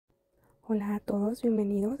Hola a todos,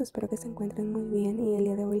 bienvenidos, espero que se encuentren muy bien y el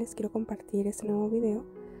día de hoy les quiero compartir este nuevo video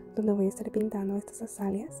donde voy a estar pintando estas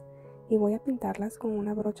azaleas y voy a pintarlas con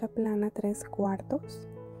una brocha plana 3/4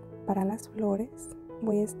 para las flores.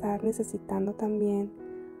 Voy a estar necesitando también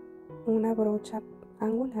una brocha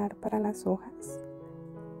angular para las hojas,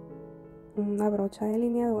 una brocha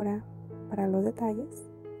delineadora para los detalles,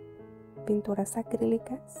 pinturas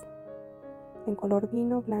acrílicas en color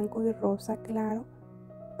vino, blanco y rosa claro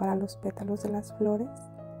para los pétalos de las flores,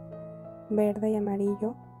 verde y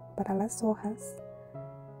amarillo para las hojas.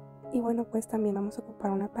 Y bueno, pues también vamos a ocupar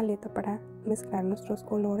una paleta para mezclar nuestros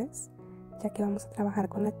colores, ya que vamos a trabajar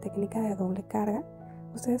con la técnica de doble carga.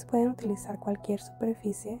 Ustedes pueden utilizar cualquier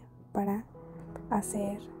superficie para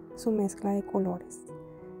hacer su mezcla de colores.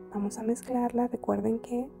 Vamos a mezclarla. Recuerden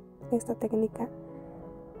que esta técnica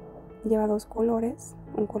lleva dos colores,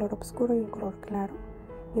 un color oscuro y un color claro,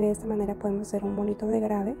 y de esta manera podemos hacer un bonito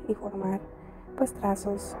degrade y formar pues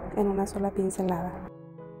trazos en una sola pincelada.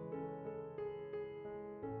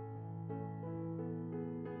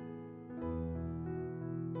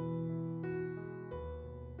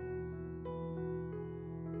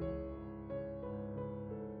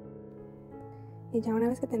 Y ya una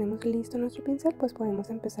vez que tenemos listo nuestro pincel, pues podemos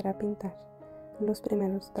empezar a pintar los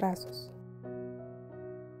primeros trazos.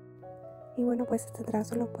 Y bueno, pues este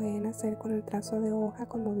trazo lo pueden hacer con el trazo de hoja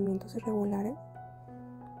con movimientos irregulares.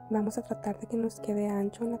 Vamos a tratar de que nos quede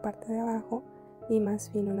ancho en la parte de abajo y más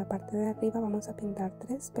fino en la parte de arriba. Vamos a pintar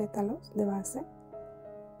 3 pétalos de base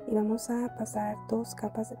y vamos a pasar 2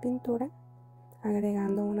 capas de pintura,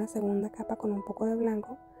 agregando una segunda capa con un poco de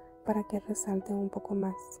blanco para que resalte un poco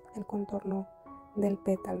más el contorno del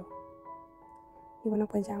pétalo. Y bueno,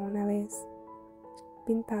 pues ya una vez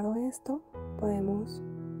pintado esto, podemos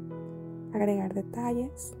agregar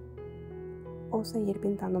detalles o seguir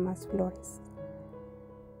pintando más flores.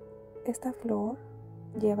 Esta flor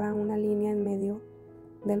lleva una línea en medio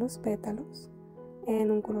de los pétalos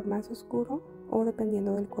en un color más oscuro, o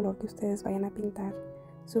dependiendo del color que ustedes vayan a pintar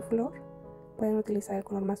su flor, pueden utilizar el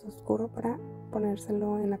color más oscuro para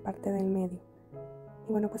ponérselo en la parte del medio.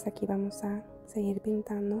 Y bueno, pues aquí vamos a seguir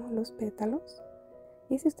pintando los pétalos,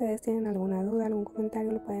 y si ustedes tienen alguna duda, algún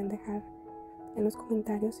comentario, lo pueden dejar en los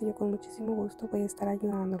comentarios y yo con muchísimo gusto voy a estar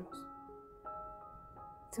ayudándolos.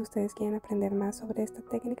 Si ustedes quieren aprender más sobre esta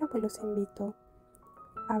técnica, pues los invito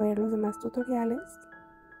a ver los demás tutoriales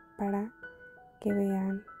para que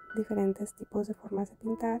vean diferentes tipos de formas de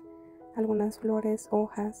pintar, algunas flores,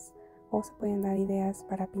 hojas, o se pueden dar ideas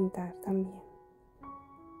para pintar también.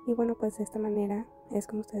 Y bueno, pues de esta manera es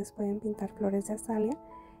como ustedes pueden pintar flores de azalea,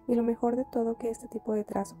 y lo mejor de todo que este tipo de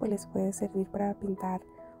trazo pues les puede servir para pintar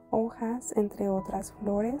hojas, entre otras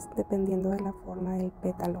flores, dependiendo de la forma del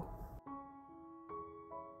pétalo.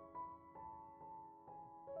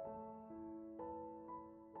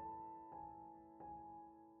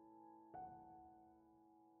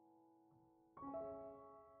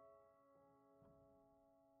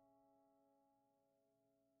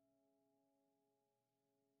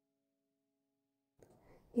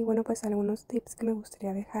 Y bueno, pues algunos tips que me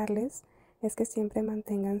gustaría dejarles es que siempre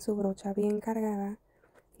mantengan su brocha bien cargada,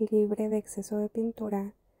 libre de exceso de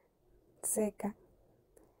pintura, seca,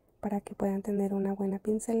 para que puedan tener una buena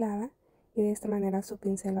pincelada, y de esta manera su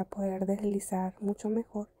pincel va a poder deslizar mucho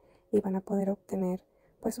mejor y van a poder obtener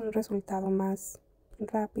pues un resultado más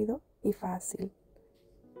rápido y fácil.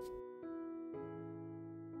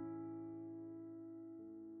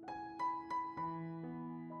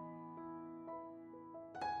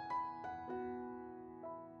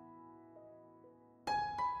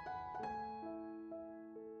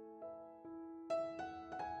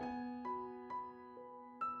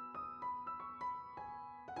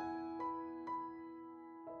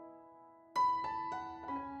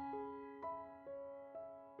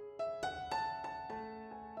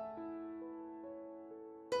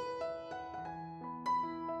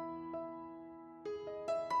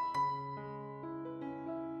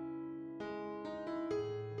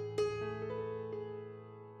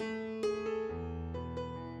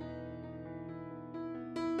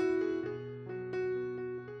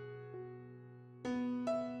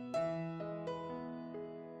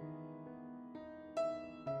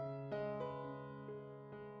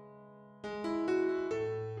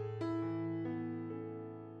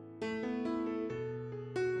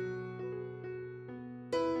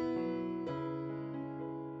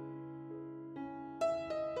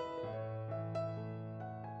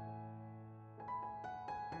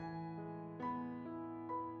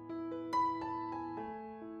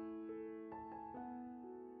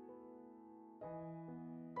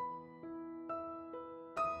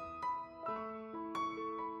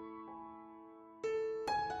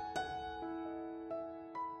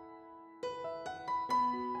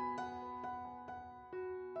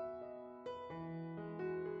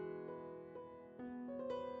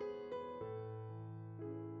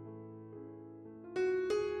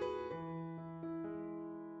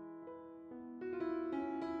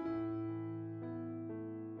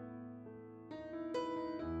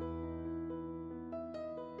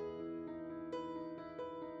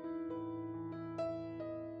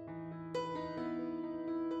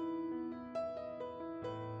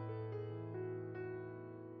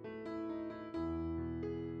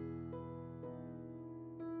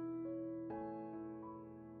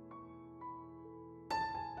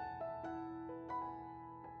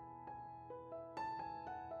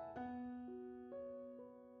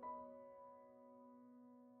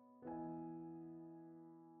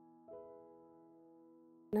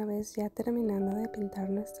 Una vez ya terminando de pintar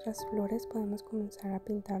nuestras flores, podemos comenzar a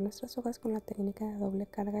pintar nuestras hojas con la técnica de doble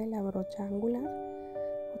carga y la brocha angular,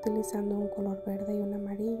 utilizando un color verde y un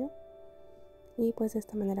amarillo. Y pues de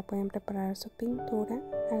esta manera pueden preparar su pintura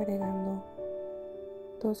agregando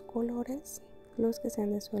dos colores, los que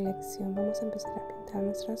sean de su elección. Vamos a empezar a pintar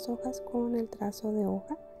nuestras hojas con el trazo de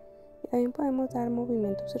hoja, y también podemos dar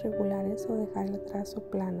movimientos irregulares o dejar el trazo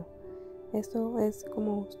plano. Esto es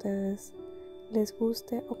como ustedes les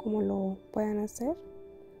guste o como lo puedan hacer,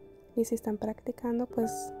 y si están practicando,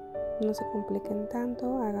 pues no se compliquen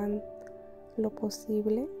tanto, hagan lo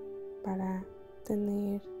posible para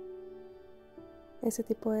tener ese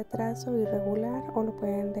tipo de trazo irregular, o lo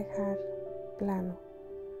pueden dejar plano.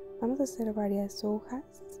 Vamos a hacer varias hojas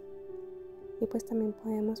y pues también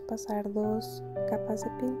podemos pasar dos capas de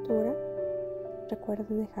pintura.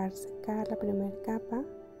 Recuerden dejar secar la primera capa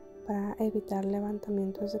para evitar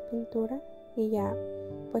levantamientos de pintura, y ya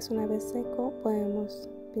pues una vez seco podemos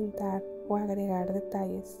pintar o agregar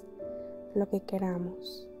detalles, lo que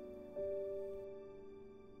queramos.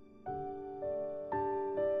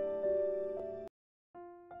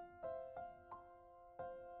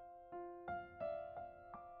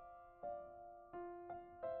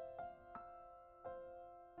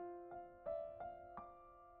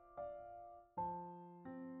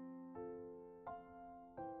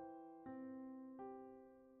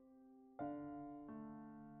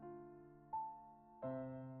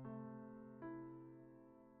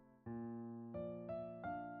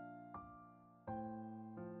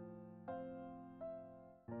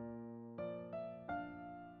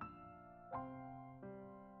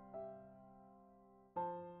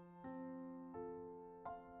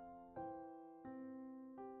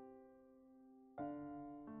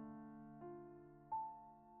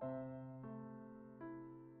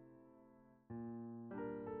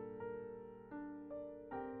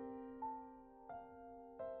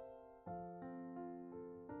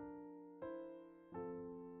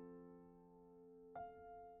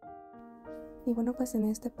 Y bueno, pues en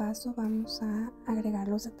este paso vamos a agregar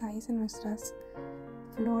los detalles en nuestras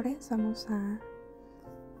flores. Vamos a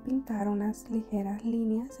pintar unas ligeras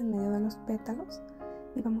líneas en medio de los pétalos,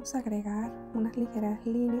 y vamos a agregar unas ligeras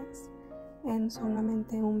líneas en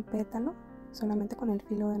solamente un pétalo, solamente con el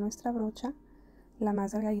filo de nuestra brocha. La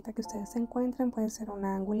más delgadita que ustedes encuentren, puede ser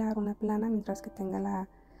una angular, una plana, mientras que tenga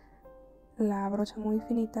la brocha muy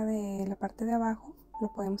finita de la parte de abajo,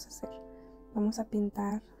 lo podemos hacer. Vamos a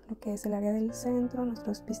pintar lo que es el área del centro,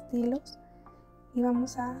 nuestros pistilos, y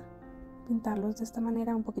vamos a pintarlos de esta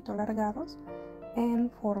manera, un poquito alargados, en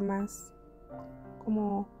formas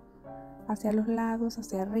como hacia los lados,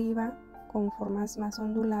 hacia arriba, con formas más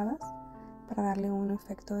onduladas, para darle un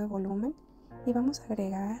efecto de volumen. Y vamos a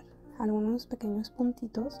agregar algunos pequeños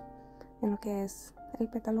puntitos en lo que es el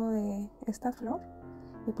pétalo de esta flor,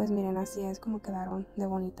 y pues miren, así es como quedaron de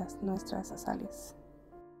bonitas nuestras azaleas.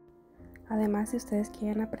 Además, si ustedes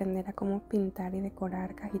quieren aprender a cómo pintar y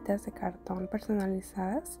decorar cajitas de cartón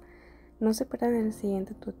personalizadas, no se pierdan el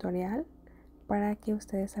siguiente tutorial para que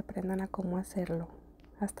ustedes aprendan a cómo hacerlo.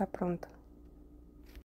 Hasta pronto.